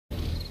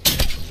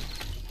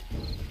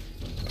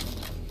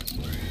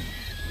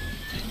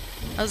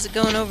How's it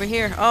going over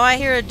here? Oh, I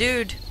hear a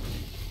dude.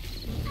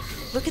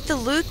 Look at the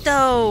loot,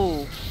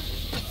 though.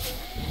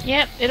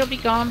 Yep, it'll be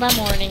gone by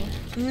morning.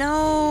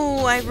 No,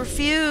 I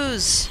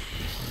refuse.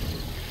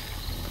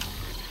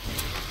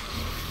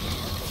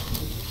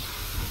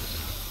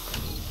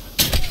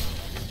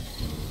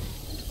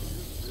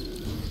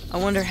 I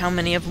wonder how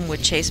many of them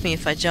would chase me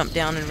if I jumped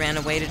down and ran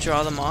away to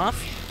draw them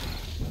off.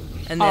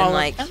 And then, All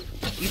like, of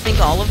them? you think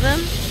all of them?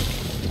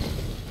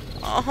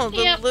 Oh,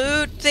 the Yep.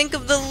 loot! Think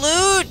of the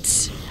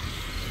loot!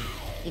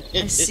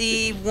 I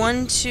see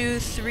 1, 2,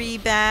 3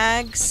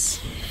 bags.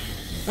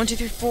 1, 2,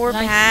 3, 4 And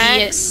I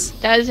bags. see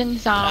a dozen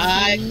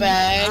zombies. 5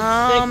 bags.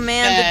 Oh 6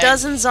 man, the bags.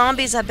 dozen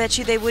zombies, I bet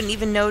you they wouldn't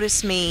even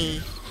notice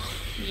me.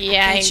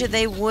 Yeah, I bet you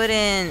they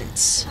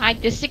wouldn't. I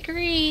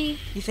disagree.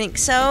 You think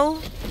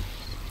so?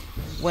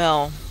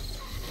 Well,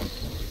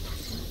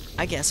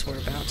 I guess we're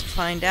about to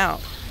find out.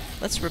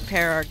 Let's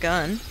repair our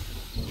gun.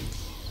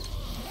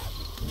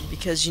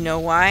 Because you know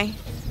why?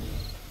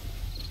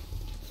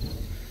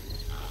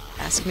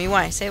 Ask me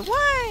why. Say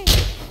why?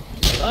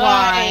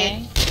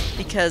 Why?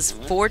 Because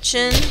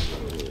fortune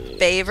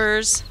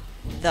favors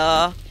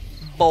the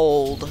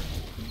bold.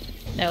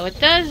 No, it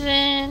doesn't.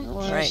 I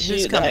wanna Right,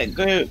 who's shoot coming? that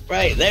group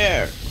right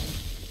there.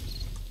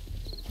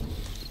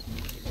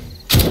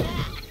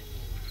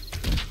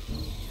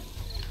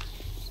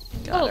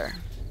 Got Oh. her.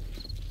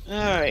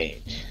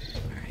 Alright.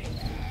 Alright.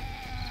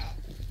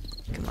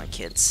 Come on,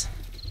 kids.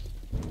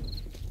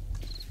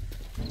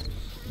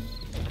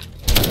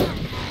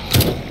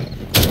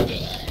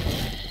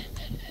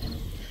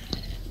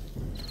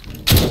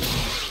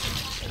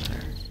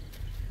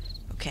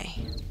 Okay.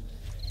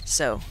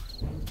 So,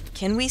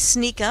 can we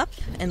sneak up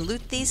and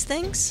loot these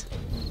things?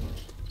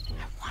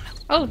 I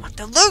Oh, want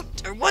the loot!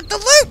 I want the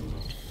loot!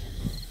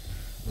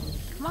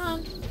 come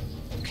on.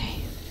 Okay.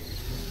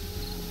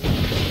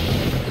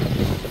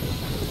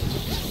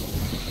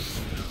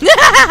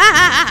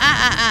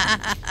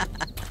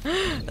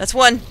 That's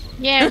one.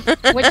 Yeah,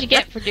 what'd you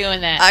get for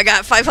doing that? I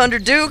got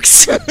 500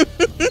 dukes.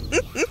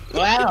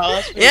 Wow.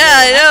 That's pretty Yeah,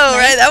 I good. know,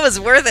 right? That was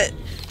worth it.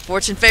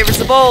 Fortune favors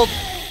the bold.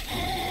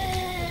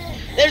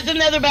 There's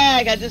another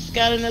bag. I just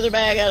got another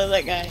bag out of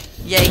that guy.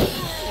 Yay.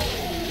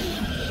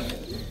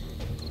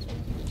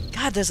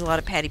 God, there's a lot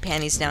of patty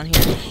panties down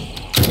here.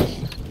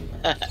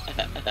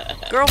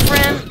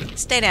 Girlfriend,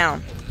 stay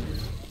down.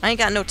 I ain't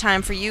got no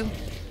time for you.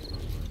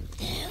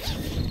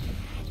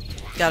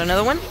 Got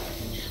another one?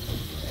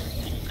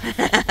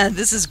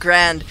 This is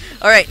grand.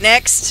 Alright,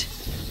 next.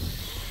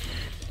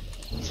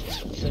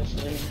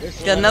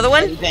 Got another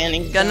one?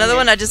 Got another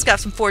one? I just got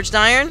some forged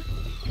iron.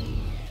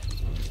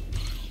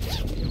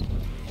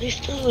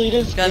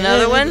 Got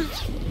another one?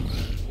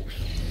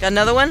 Got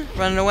another one?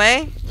 Running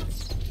away?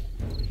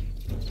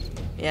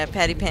 Yeah,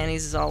 patty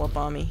panties is all up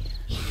on me.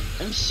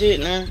 I'm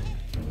shooting her.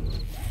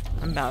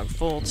 I'm about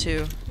full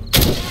too.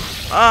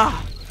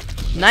 Ah,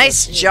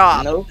 nice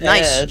job. No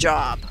Nice head.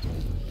 job.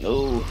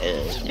 No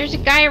head. There's a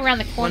guy around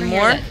the corner One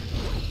here more? that-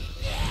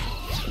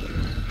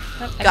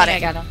 Oh, I Got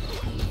think it. I got him.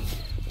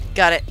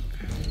 Got it.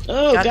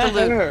 Oh, Got got the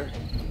loot. her.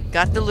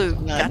 Got the loot.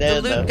 Not Got the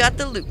dead, loot. though. Got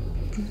the loot.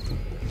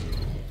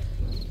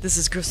 This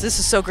is gross. This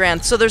is so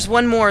grand. So there's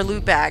one more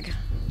loot bag.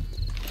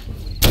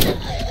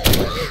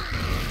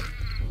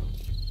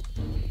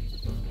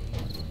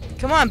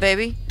 Come on,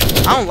 baby.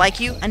 I don't like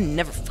you. I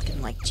never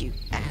fucking liked you,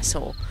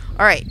 asshole.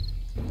 Alright.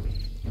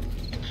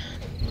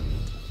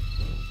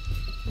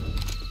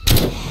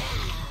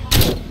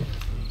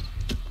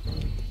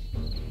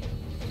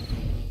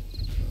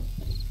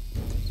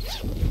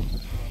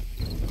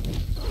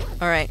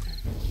 Alright.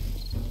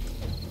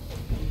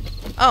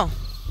 Oh.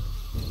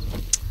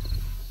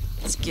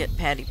 Let's get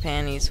patty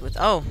panties with...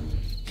 Oh.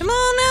 Come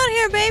on out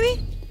here,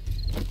 baby.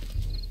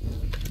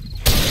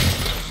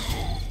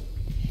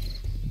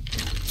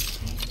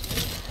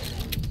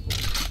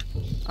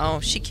 Oh,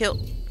 she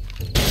killed...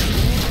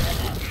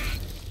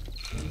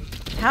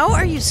 How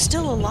are you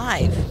still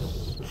alive?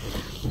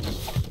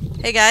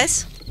 Hey,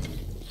 guys.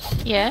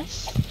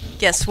 Yes.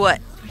 Guess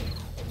what?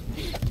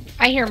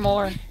 I hear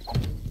more.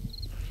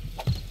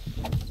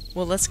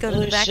 Well, let's go to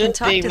Well, the there back and should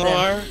talk be to more.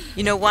 them.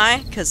 You know why?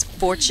 Because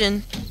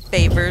fortune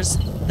favors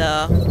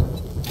the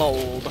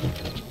bold.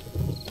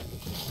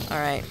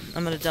 Alright,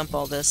 I'm gonna dump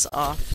all this off.